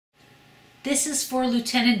This is for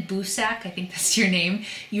Lieutenant Busak, I think that's your name.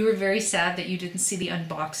 You were very sad that you didn't see the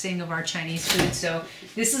unboxing of our Chinese food, so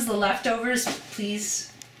this is the leftovers.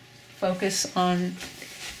 Please focus on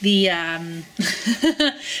the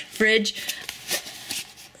fridge.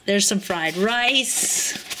 There's some fried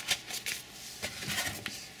rice.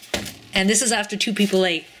 And this is after 2 people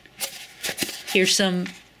ate. Here's some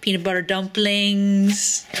peanut butter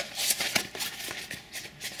dumplings.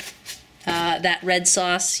 That red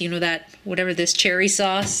sauce, you know, that, whatever this, cherry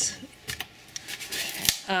sauce.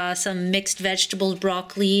 Some mixed vegetables,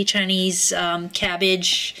 broccoli, Chinese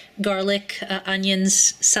cabbage, garlic,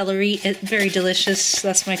 onions, celery. Very delicious.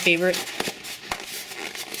 That's my favorite.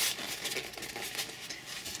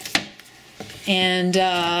 And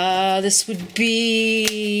this would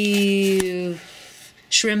be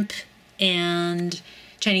shrimp and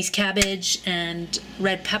Chinese cabbage and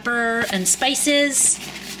red pepper and spices.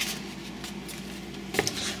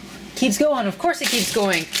 Keeps going. Of course it keeps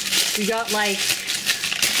going. We got like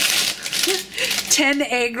 10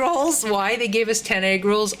 egg rolls. Why they gave us 10 egg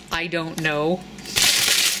rolls, I don't know.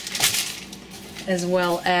 As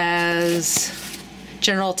well as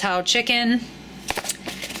General Tao chicken.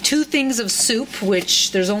 2 things of soup,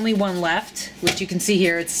 which there's only 1 left, which you can see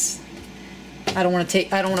here. It's, I don't want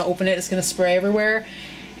to open it. It's going to spray everywhere.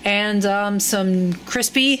 And some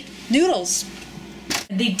crispy noodles.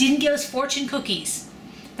 They didn't give us fortune cookies.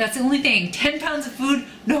 That's the only thing. 10 pounds of food,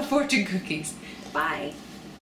 no fortune cookies. Bye.